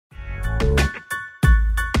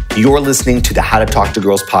You're listening to the How to Talk to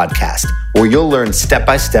Girls podcast, where you'll learn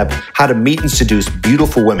step-by-step how to meet and seduce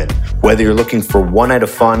beautiful women, whether you're looking for one night of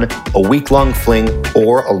fun, a week-long fling,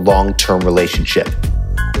 or a long-term relationship.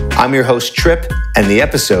 I'm your host, Trip, and the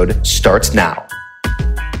episode starts now.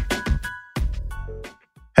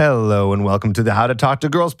 Hello, and welcome to the How to Talk to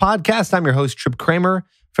Girls podcast. I'm your host, Trip Kramer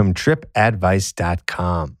from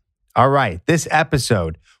tripadvice.com. All right, this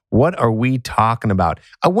episode, what are we talking about?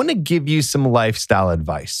 I want to give you some lifestyle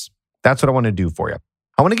advice. That's what I want to do for you.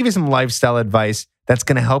 I want to give you some lifestyle advice that's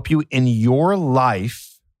going to help you in your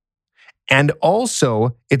life. And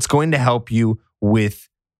also, it's going to help you with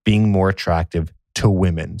being more attractive to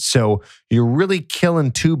women. So you're really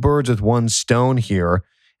killing two birds with one stone here.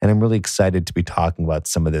 And I'm really excited to be talking about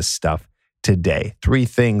some of this stuff today. 3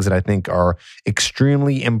 things that I think are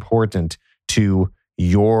extremely important to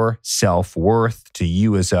your self-worth, to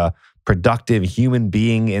you as a productive human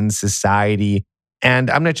being in society. And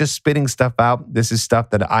I'm not just spitting stuff out. This is stuff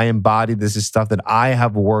that I embody. This is stuff that I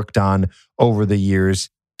have worked on over the years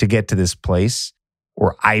to get to this place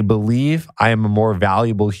where I believe I am a more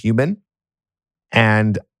valuable human.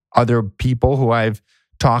 And other people who I've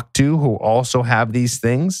talked to who also have these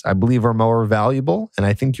things, I believe are more valuable. And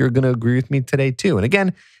I think you're going to agree with me today too. And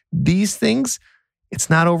again, these things, it's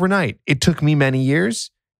not overnight. It took me many years.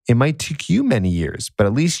 It might take you many years, but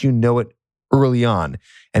at least you know it early on.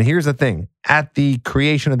 And here's the thing. At the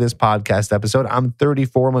creation of this podcast episode, I'm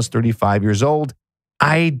 34, almost 35 years old.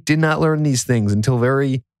 I did not learn these things until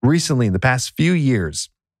very recently, in the past few years.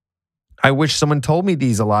 I wish someone told me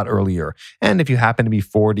these a lot earlier. And if you happen to be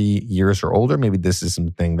 40 years or older, maybe this is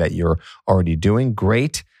something that you're already doing.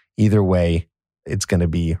 Great. Either way, it's going to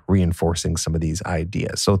be reinforcing some of these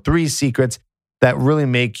ideas. So 3 secrets that really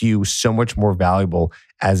make you so much more valuable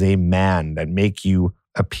as a man, that make you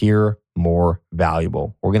appear more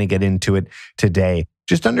valuable. We're going to get into it today.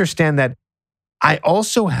 Just understand that I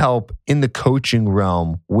also help in the coaching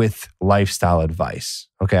realm with lifestyle advice.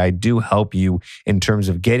 Okay, I do help you in terms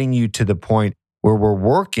of getting you to the point where we're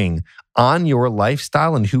working on your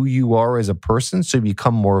lifestyle and who you are as a person so you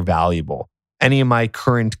become more valuable. Any of my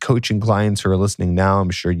current coaching clients who are listening now, I'm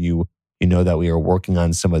sure you know that we are working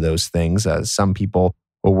on some of those things. Some people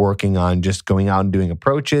were working on just going out and doing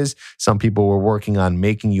approaches. Some people were working on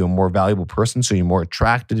making you a more valuable person so you're more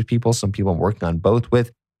attracted to people. Some people I'm working on both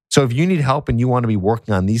with. So if you need help and you want to be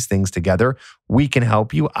working on these things together, we can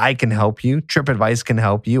help you. I can help you. Trip Advice can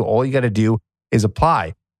help you. All you got to do is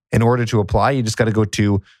apply. In order to apply, you just got to go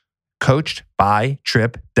to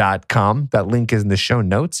coachedbytrip.com. That link is in the show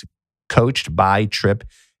notes.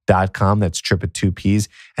 Coachedbytrip.com. That's Trip with 2 P's.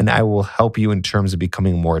 And I will help you in terms of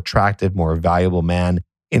becoming a more attractive, more valuable man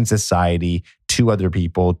in society, to other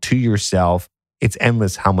people, to yourself. It's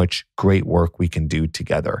endless how much great work we can do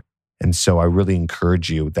together. And so I really encourage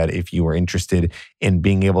you that if you are interested in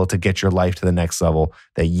being able to get your life to the next level,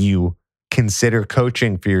 that you consider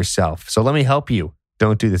coaching for yourself. So let me help you.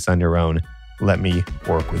 Don't do this on your own. Let me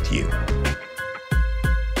work with you.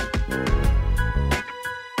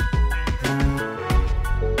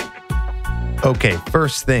 Okay,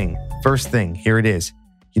 first thing, here it is.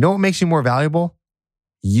 You know what makes you more valuable?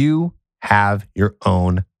 You have your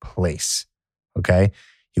own place, okay?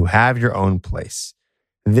 You have your own place.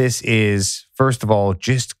 This is, first of all,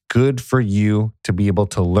 just good for you to be able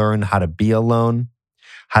to learn how to be alone,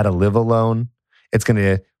 how to live alone. It's going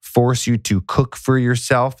to force you to cook for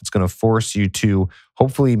yourself. It's going to force you to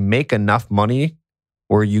hopefully make enough money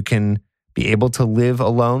where you can be able to live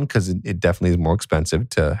alone, because it definitely is more expensive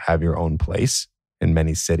to have your own place in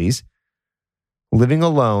many cities. Living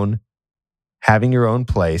alone, having your own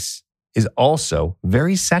place is also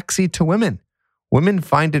very sexy to women. Women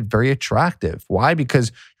find it very attractive. Why?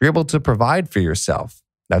 Because you're able to provide for yourself.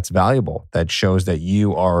 That's valuable. That shows that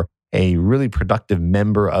you are a really productive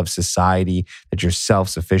member of society, that you're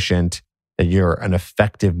self-sufficient, that you're an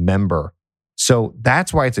effective member. So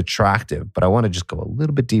that's why it's attractive. But I want to just go a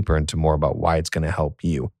little bit deeper into more about why it's going to help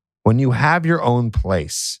you. When you have your own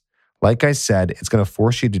place, like I said, it's going to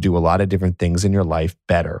force you to do a lot of different things in your life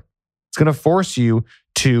better. It's going to force you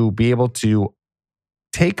to be able to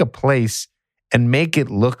take a place and make it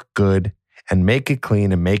look good and make it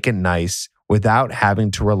clean and make it nice without having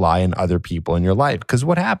to rely on other people in your life. Because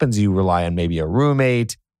what happens, you rely on maybe a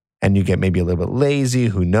roommate and you get maybe a little bit lazy,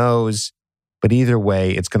 who knows? But either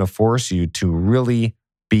way, it's going to force you to really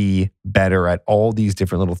be better at all these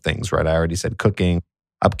different little things, right? I already said cooking,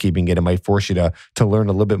 upkeeping it. It might force you to learn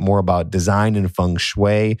a little bit more about design and feng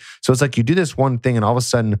shui. So it's like you do this one thing and all of a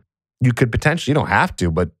sudden you could potentially, you don't have to,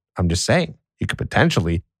 but I'm just saying, you could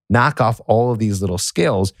potentially knock off all of these little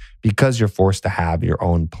skills because you're forced to have your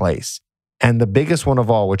own place. And the biggest one of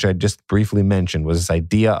all, which I just briefly mentioned, was this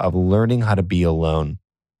idea of learning how to be alone.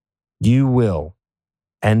 You will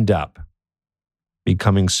end up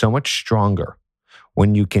becoming so much stronger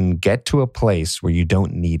when you can get to a place where you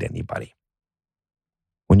don't need anybody.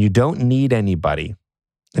 When you don't need anybody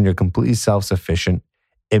and you're completely self-sufficient,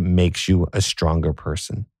 it makes you a stronger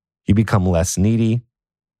person. You become less needy.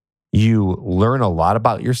 You learn a lot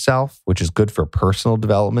about yourself, which is good for personal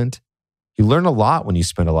development. You learn a lot when you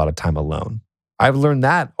spend a lot of time alone. I've learned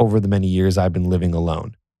that over the many years I've been living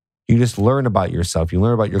alone. You just learn about yourself. You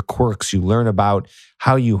learn about your quirks. You learn about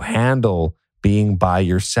how you handle being by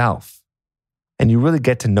yourself. And you really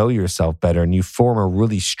get to know yourself better, and you form a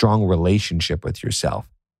really strong relationship with yourself.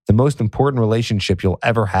 The most important relationship you'll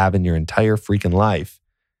ever have in your entire freaking life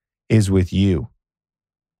is with you.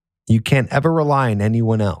 You can't ever rely on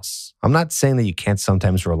anyone else. I'm not saying that you can't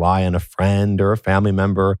sometimes rely on a friend or a family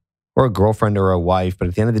member or a girlfriend or a wife, but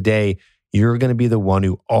at the end of the day, you're going to be the one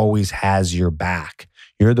who always has your back.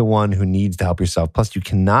 You're the one who needs to help yourself. Plus, you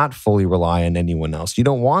cannot fully rely on anyone else. You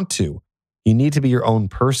don't want to. You need to be your own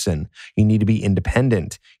person. You need to be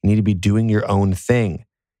independent. You need to be doing your own thing.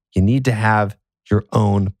 You need to have your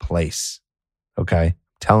own place. Okay? I'm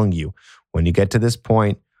telling you, when you get to this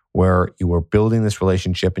point where you are building this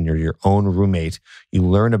relationship and you're your own roommate, you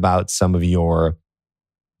learn about some of your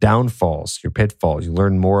downfalls, your pitfalls. You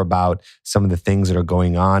learn more about some of the things that are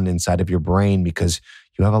going on inside of your brain because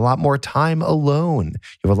you have a lot more time alone.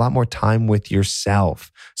 You have a lot more time with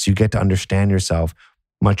yourself. So you get to understand yourself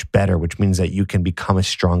much better, which means that you can become a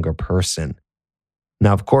stronger person.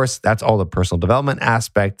 Now, of course, that's all the personal development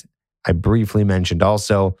aspect. I briefly mentioned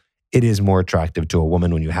also, it is more attractive to a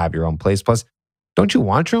woman when you have your own place. Plus, don't you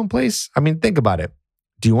want your own place? I mean, think about it.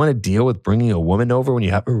 Do you want to deal with bringing a woman over when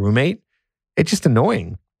you have a roommate? It's just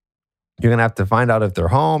annoying. You're going to have to find out if they're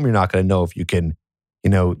home. You're not going to know if you can,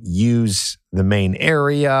 use the main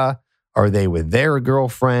area. Are they with their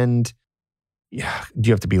girlfriend? Do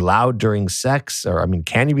you have to be loud during sex? Or,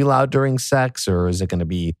 can you be loud during sex? Or is it going to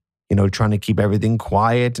be, trying to keep everything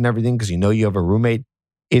quiet and everything because you have a roommate?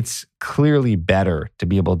 It's clearly better to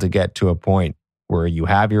be able to get to a point where you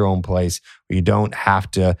have your own place, where you don't have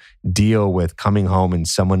to deal with coming home and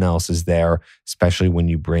someone else is there, especially when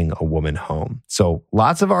you bring a woman home. So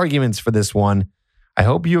lots of arguments for this one. I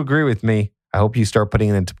hope you agree with me. I hope you start putting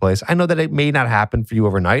it into place. I know that it may not happen for you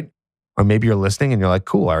overnight, or maybe you're listening and you're like,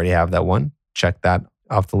 cool, I already have that one. Check that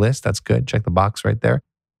off the list. That's good. Check the box right there.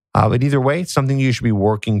 But either way, it's something you should be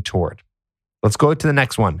working toward. Let's go to the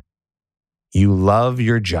next one. You love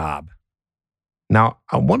your job. Now,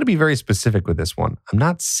 I want to be very specific with this one. I'm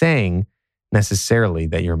not saying necessarily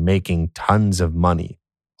that you're making tons of money,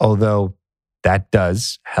 although that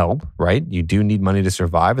does help, right? You do need money to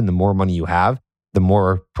survive, and the more money you have, the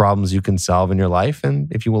more problems you can solve in your life.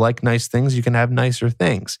 And if you like nice things, you can have nicer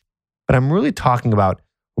things. But I'm really talking about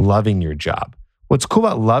loving your job. What's cool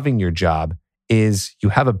about loving your job is you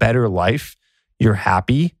have a better life. You're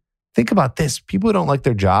happy. Think about this. People who don't like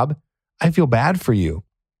their job, I feel bad for you.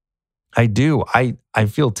 I do. I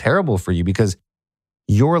feel terrible for you because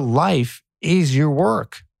your life is your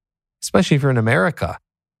work, especially if you're in America,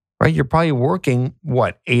 right? You're probably working,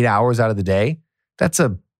 8 hours out of the day? That's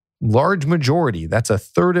a large majority. That's a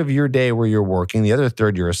third of your day where you're working. The other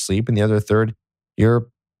third, you're asleep. And the other third, you're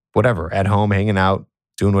whatever, at home, hanging out,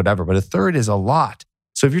 doing whatever. But a third is a lot.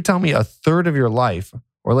 So if you're telling me a third of your life,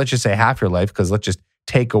 or let's just say half your life, because let's just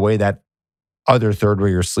take away that other third where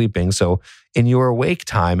you're sleeping. So in your awake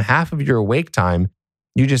time, half of your awake time,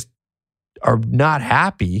 you just are not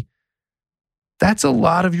happy. That's a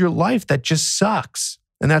lot of your life that just sucks.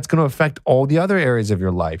 And that's going to affect all the other areas of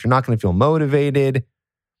your life. You're not going to feel motivated.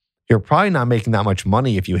 You're probably not making that much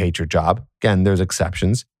money if you hate your job. Again, there's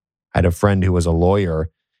exceptions. I had a friend who was a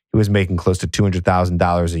lawyer. He was making close to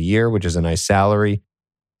 $200,000 a year, which is a nice salary.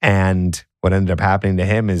 And what ended up happening to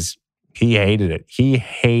him is he hated it. He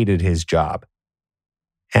hated his job.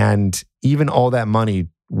 And even all that money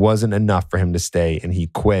wasn't enough for him to stay, and he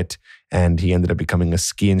quit, and he ended up becoming a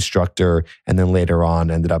ski instructor, and then later on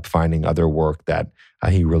ended up finding other work that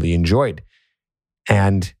he really enjoyed.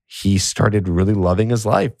 And he started really loving his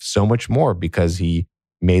life so much more because he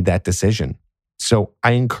made that decision. So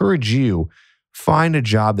I encourage you, find a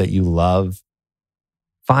job that you love,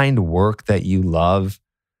 find work that you love,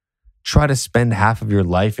 try to spend half of your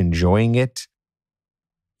life enjoying it.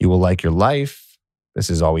 You will like your life. This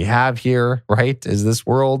is all we have here, right? Is this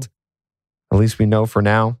world. At least we know for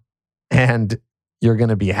now. And you're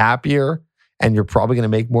going to be happier, and you're probably going to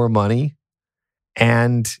make more money,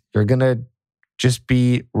 and you're going to just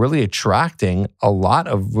be really attracting a lot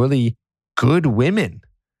of really good women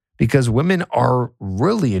because women are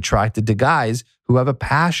really attracted to guys who have a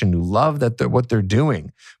passion, who love what they're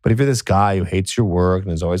doing. But if you're this guy who hates your work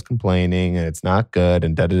and is always complaining and it's not good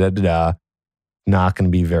and da-da-da-da-da, not going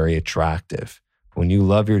to be very attractive. When you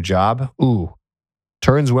love your job,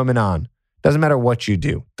 turns women on. Doesn't matter what you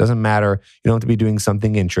do. Doesn't matter. You don't have to be doing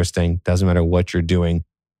something interesting. Doesn't matter what you're doing.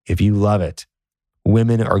 If you love it,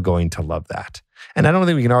 women are going to love that. And I don't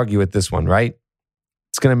think we can argue with this one, right?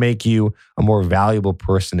 It's going to make you a more valuable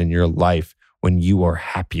person in your life when you are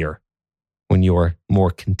happier, when you are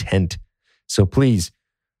more content. So please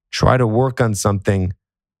try to work on something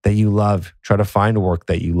that you love. Try to find work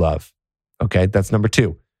that you love. Okay, that's number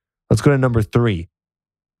 2. Let's go to number 3.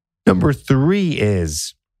 Number 3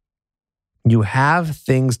 is you have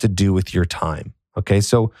things to do with your time. Okay,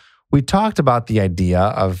 so we talked about the idea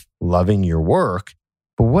of loving your work,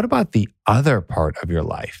 but what about the other part of your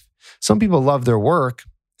life? Some people love their work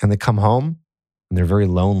and they come home and they're very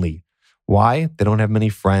lonely. Why? They don't have many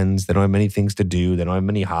friends. They don't have many things to do. They don't have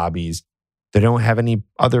many hobbies. They don't have any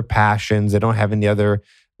other passions. They don't have any other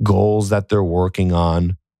goals that they're working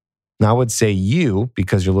on. Now, I would say you,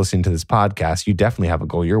 because you're listening to this podcast, you definitely have a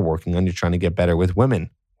goal you're working on. You're trying to get better with women,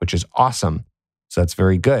 which is awesome. So that's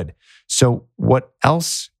very good. So what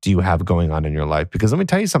else do you have going on in your life? Because let me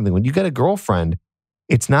tell you something. When you get a girlfriend,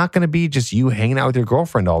 it's not going to be just you hanging out with your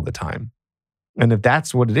girlfriend all the time. And if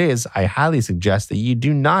that's what it is, I highly suggest that you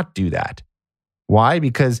do not do that. Why?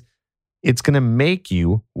 Because it's going to make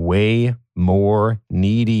you way more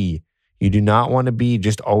needy. You do not want to be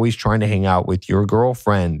just always trying to hang out with your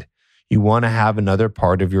girlfriend. You want to have another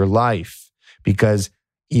part of your life because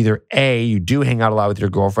either A, you do hang out a lot with your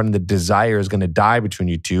girlfriend and the desire is going to die between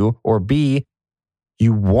you two, or B,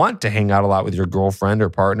 you want to hang out a lot with your girlfriend or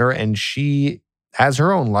partner and she has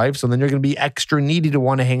her own life. So then you're going to be extra needy to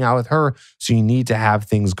want to hang out with her. So you need to have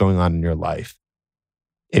things going on in your life.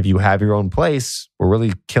 If you have your own place, we're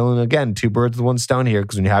really killing, again, 2 birds with 1 stone here,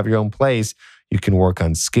 because when you have your own place, you can work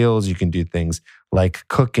on skills. You can do things like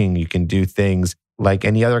cooking. You can do things like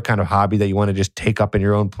any other kind of hobby that you want to just take up in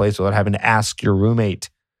your own place without having to ask your roommate.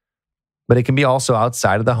 But it can be also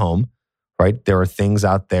outside of the home, right? There are things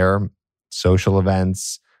out there, social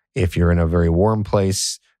events. If you're in a very warm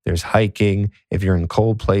place, there's hiking. If you're in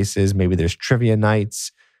cold places, maybe there's trivia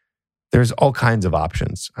nights. There's all kinds of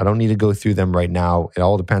options. I don't need to go through them right now. It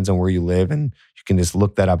all depends on where you live, and you can just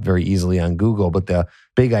look that up very easily on Google. But the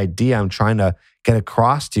big idea I'm trying to get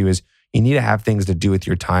across to you is you need to have things to do with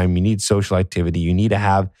your time. You need social activity. You need to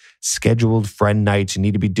have scheduled friend nights. You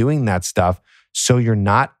need to be doing that stuff so you're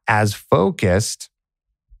not as focused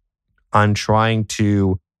on trying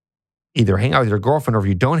to either hang out with your girlfriend, or if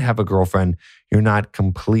you don't have a girlfriend, you're not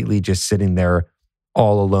completely just sitting there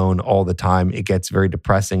all alone all the time. It gets very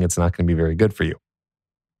depressing. It's not going to be very good for you.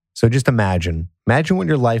 So just imagine what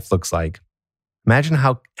your life looks like. Imagine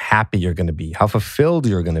how happy you're going to be, how fulfilled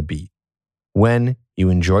you're going to be when you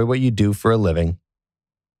enjoy what you do for a living.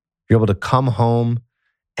 You're able to come home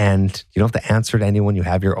and you don't have to answer to anyone. You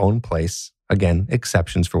have your own place. Again,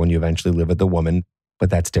 exceptions for when you eventually live with a woman, but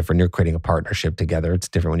that's different. You're creating a partnership together. It's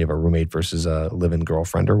different when you have a roommate versus a live-in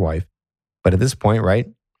girlfriend or wife. But at this point, right,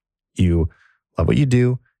 you love what you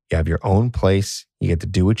do. You have your own place. You get to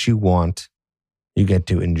do what you want. You get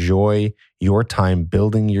to enjoy your time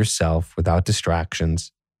building yourself without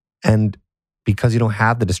distractions. And because you don't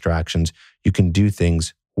have the distractions, you can do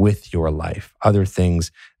things with your life, other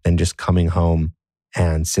things than just coming home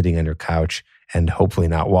and sitting on your couch and hopefully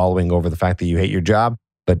not wallowing over the fact that you hate your job,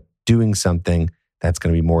 but doing something that's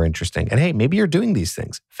going to be more interesting. And hey, maybe you're doing these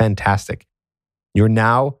things. Fantastic. You're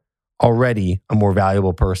now already a more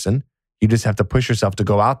valuable person. You just have to push yourself to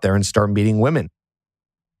go out there and start meeting women.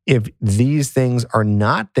 If these things are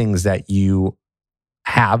not things that you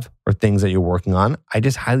have or things that you're working on, I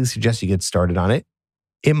just highly suggest you get started on it.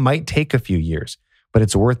 It might take a few years, but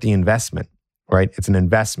it's worth the investment, right? It's an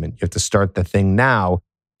investment. You have to start the thing now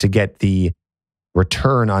to get the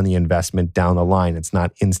return on the investment down the line. It's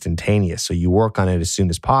not instantaneous. So you work on it as soon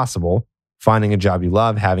as possible, finding a job you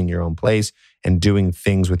love, having your own place, and doing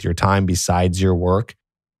things with your time besides your work.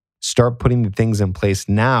 Start putting the things in place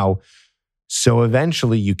now so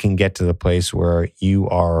eventually you can get to the place where you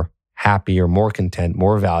are happier, more content,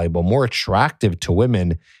 more valuable, more attractive to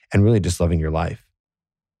women, and really just loving your life.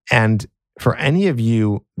 And for any of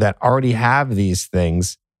you that already have these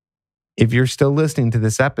things, if you're still listening to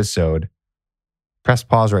this episode, press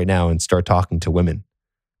pause right now and start talking to women,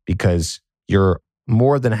 because you're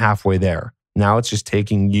more than halfway there. Now it's just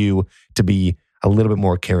taking you to be a little bit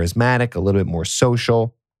more charismatic, a little bit more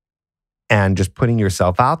social, and just putting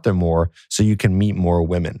yourself out there more so you can meet more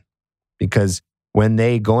women. Because when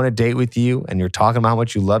they go on a date with you and you're talking about how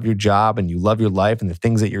much you love your job and you love your life and the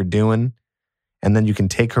things that you're doing, and then you can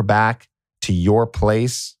take her back to your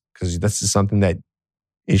place because this is something that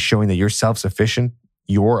is showing that you're self-sufficient,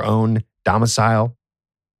 your own domicile,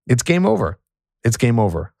 it's game over. It's game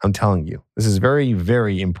over. I'm telling you. This is very,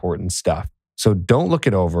 very important stuff. So don't look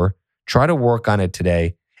it over. Try to work on it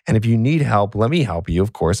today. And if you need help, let me help you.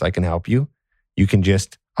 Of course, I can help you. You can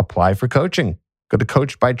just apply for coaching. Go to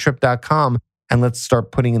coachedbytrip.com and let's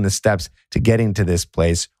start putting in the steps to getting to this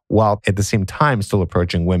place while at the same time still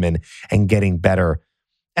approaching women and getting better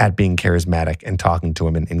at being charismatic and talking to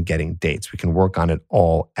women and getting dates. We can work on it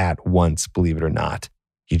all at once, believe it or not.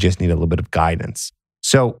 You just need a little bit of guidance.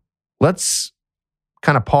 So let's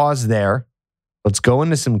kind of pause there. Let's go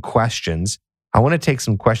into some questions. I want to take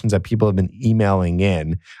some questions that people have been emailing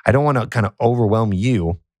in. I don't want to kind of overwhelm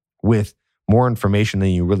you with more information than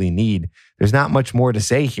you really need. There's not much more to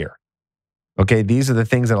say here. Okay, these are the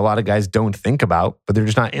things that a lot of guys don't think about, but they're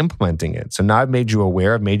just not implementing it. So now I've made you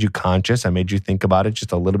aware, I've made you conscious, I made you think about it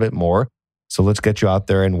just a little bit more. So let's get you out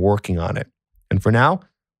there and working on it. And for now,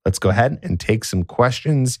 let's go ahead and take some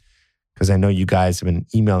questions because I know you guys have been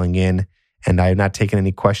emailing in and I have not taken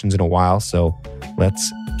any questions in a while. So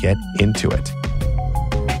let's get into it.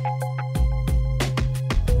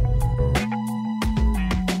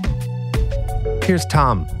 Here's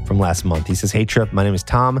Tom from last month. He says, "Hey Trip, my name is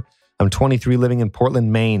Tom. I'm 23, living in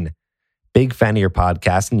Portland, Maine. Big fan of your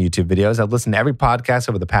podcast and YouTube videos. I've listened to every podcast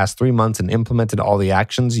over the past 3 months and implemented all the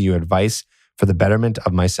actions you advise for the betterment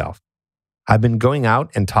of myself. I've been going out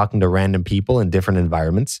and talking to random people in different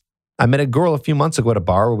environments. I met a girl a few months ago at a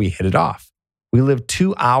bar where we hit it off. We live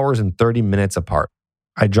 2 hours and 30 minutes apart.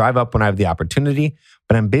 I drive up when I have the opportunity,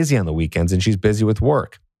 but I'm busy on the weekends and she's busy with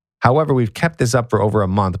work. However, we've kept this up for over a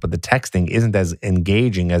month, but the texting isn't as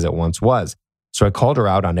engaging as it once was. So I called her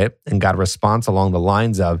out on it and got a response along the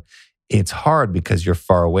lines of, it's hard because you're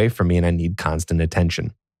far away from me and I need constant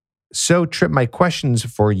attention. So Trip, my questions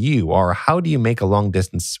for you are, how do you make a long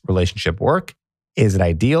distance relationship work? Is it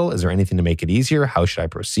ideal? Is there anything to make it easier? How should I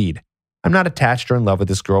proceed? I'm not attached or in love with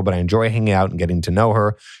this girl, but I enjoy hanging out and getting to know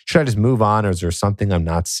her. Should I just move on or is there something I'm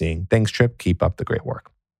not seeing? Thanks, Trip. Keep up the great work."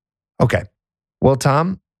 Okay. Well,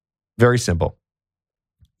 Tom, very simple.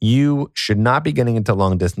 You should not be getting into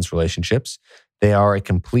long distance relationships. They are a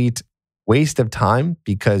complete waste of time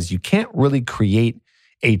because you can't really create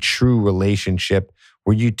a true relationship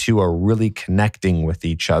where you two are really connecting with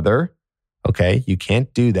each other. Okay, you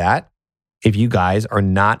can't do that if you guys are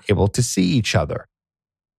not able to see each other.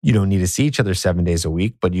 You don't need to see each other 7 days a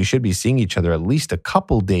week, but you should be seeing each other at least a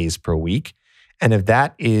couple days per week. And if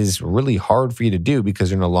that is really hard for you to do because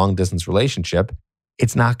you're in a long distance relationship,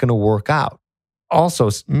 it's not going to work out. Also,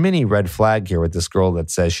 mini red flag here with this girl that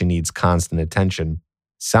says she needs constant attention.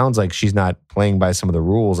 Sounds like she's not playing by some of the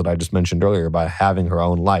rules that I just mentioned earlier about having her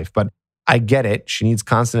own life. But I get it. She needs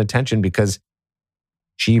constant attention because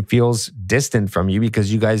she feels distant from you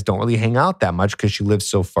because you guys don't really hang out that much because she lives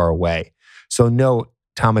so far away. So no,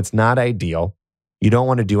 Tom, it's not ideal. You don't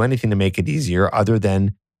want to do anything to make it easier other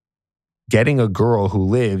than getting a girl who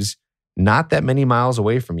lives not that many miles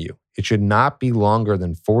away from you. It should not be longer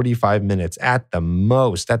than 45 minutes at the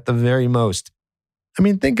most, at the very most. I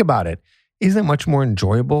mean, think about it. Isn't it much more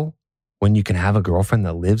enjoyable when you can have a girlfriend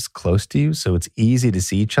that lives close to you so it's easy to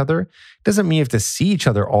see each other? Doesn't mean you have to see each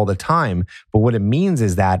other all the time, but what it means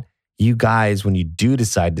is that you guys, when you do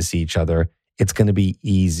decide to see each other, it's going to be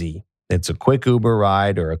easy. It's a quick Uber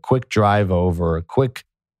ride or a quick drive over, a quick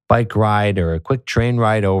bike ride or a quick train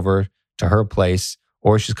ride over to her place,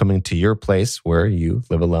 or she's coming to your place where you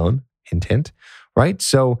live alone, hint, hint, right?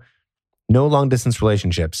 So no long distance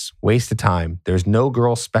relationships, waste of time. There's no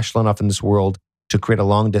girl special enough in this world to create a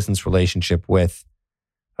long distance relationship with,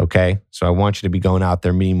 okay? So I want you to be going out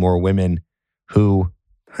there, meeting more women who,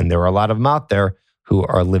 and there are a lot of them out there, who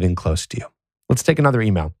are living close to you. Let's take another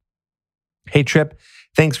email. "Hey Trip,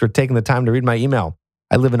 thanks for taking the time to read my email.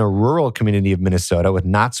 I live in a rural community of Minnesota with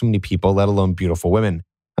not so many people, let alone beautiful women.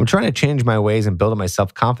 I'm trying to change my ways and build up my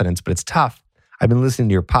self-confidence, but it's tough. I've been listening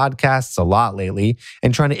to your podcasts a lot lately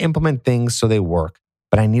and trying to implement things so they work,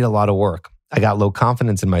 but I need a lot of work. I got low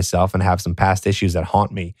confidence in myself and have some past issues that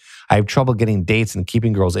haunt me. I have trouble getting dates and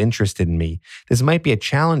keeping girls interested in me. This might be a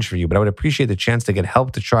challenge for you, but I would appreciate the chance to get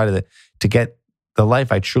help to try to get the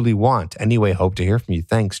life I truly want. Anyway, hope to hear from you.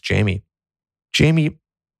 Thanks, Jamie." Jamie,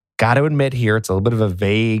 got to admit here, it's a little bit of a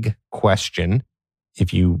vague question.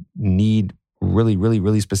 If you need really, really,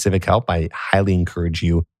 really specific help, I highly encourage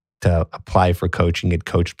you to apply for coaching at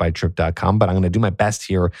coachedbytrip.com, but I'm going to do my best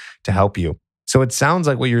here to help you. So it sounds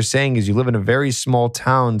like what you're saying is you live in a very small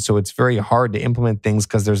town, so it's very hard to implement things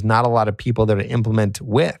because there's not a lot of people there to implement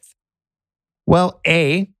with. Well,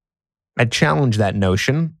 I challenge that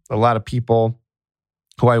notion. A lot of people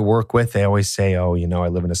who I work with, they always say, oh, I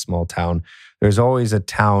live in a small town. There's always a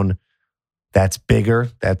town that's bigger,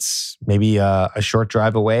 that's maybe a short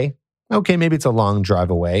drive away. Okay, maybe it's a long drive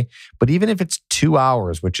away. But even if it's 2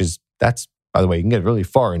 hours, that's, by the way, you can get really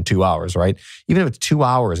far in 2 hours, right? Even if it's 2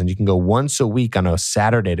 hours and you can go once a week on a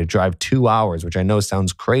Saturday to drive 2 hours, which I know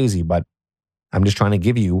sounds crazy, but I'm just trying to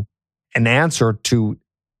give you an answer to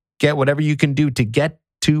get whatever you can do to get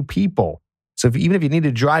to people. So even if you need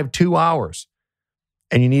to drive 2 hours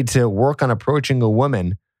and you need to work on approaching a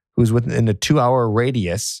woman who's within a 2-hour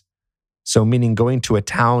radius, so meaning going to a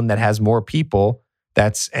town that has more people,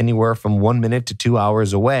 that's anywhere from 1 minute to 2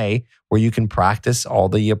 hours away, where you can practice all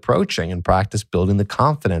the approaching and practice building the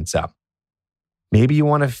confidence up. Maybe you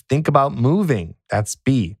want to think about moving. That's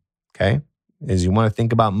B, okay? Is you want to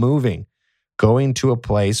think about moving, going to a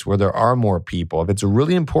place where there are more people. If it's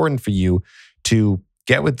really important for you to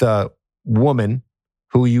get with the woman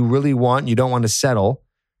who you really want, you don't want to settle,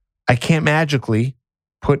 I can't magically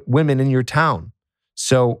put women in your town.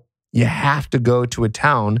 So you have to go to a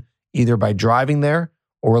town either by driving there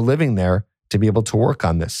or living there to be able to work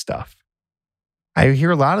on this stuff. I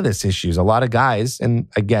hear a lot of this issues. A lot of guys, and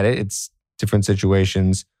I get it, it's different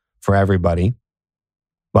situations for everybody,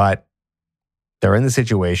 but they're in the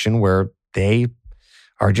situation where they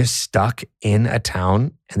are just stuck in a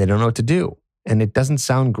town and they don't know what to do. And it doesn't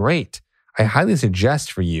sound great. I highly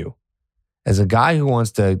suggest for you, as a guy who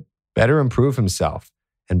wants to better improve himself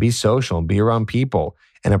and be social and be around people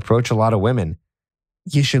and approach a lot of women,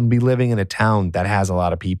 you should be living in a town that has a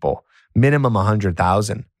lot of people. Minimum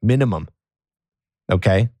 100,000, minimum.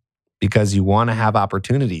 Okay? Because you want to have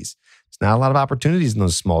opportunities. There's not a lot of opportunities in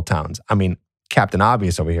those small towns. I mean, Captain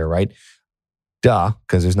Obvious over here, right? Duh,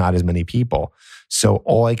 because there's not as many people. So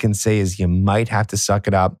all I can say is you might have to suck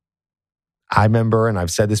it up. I remember, and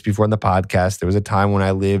I've said this before in the podcast, there was a time when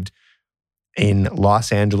I lived in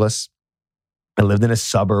Los Angeles. I lived in a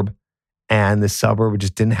suburb, and the suburb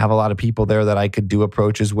just didn't have a lot of people there that I could do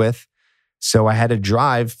approaches with. So I had to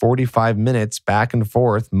drive 45 minutes back and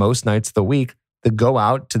forth most nights of the week to go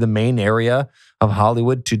out to the main area of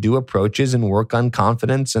Hollywood to do approaches and work on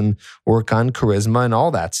confidence and work on charisma and all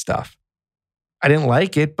that stuff. I didn't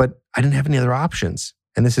like it, but I didn't have any other options.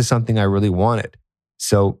 And this is something I really wanted.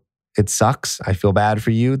 So it sucks. I feel bad for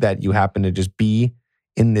you that you happen to just be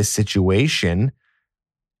in this situation,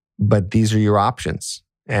 but these are your options.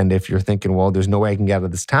 And if you're thinking, well, there's no way I can get out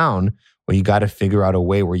of this town, well, you got to figure out a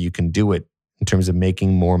way where you can do it in terms of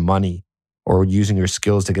making more money or using your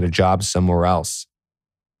skills to get a job somewhere else.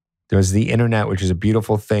 There's the internet, which is a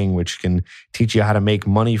beautiful thing, which can teach you how to make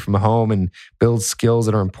money from home and build skills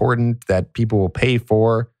that are important that people will pay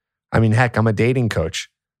for. I mean, heck, I'm a dating coach.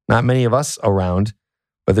 Not many of us around,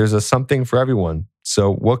 but there's something for everyone.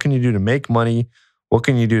 So what can you do to make money? What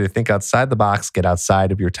can you do to think outside the box, get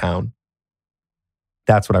outside of your town?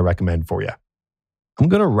 That's what I recommend for you. I'm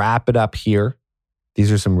going to wrap it up here. These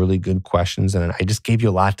are some really good questions, and I just gave you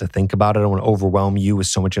a lot to think about. I don't want to overwhelm you with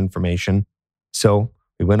so much information. So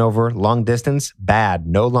we went over long distance, bad,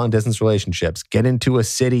 no long distance relationships. Get into a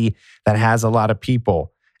city that has a lot of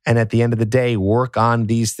people. And at the end of the day, work on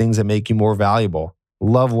these things that make you more valuable.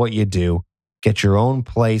 Love what you do. Get your own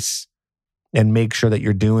place and make sure that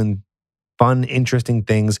you're doing fun, interesting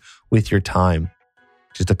things with your time.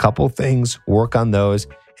 Just a couple things, work on those,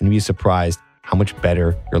 and be surprised how much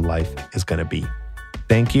better your life is going to be.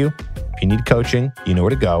 Thank you. If you need coaching, you know where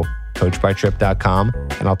to go, coachbytrip.com,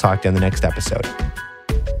 and I'll talk to you in the next episode.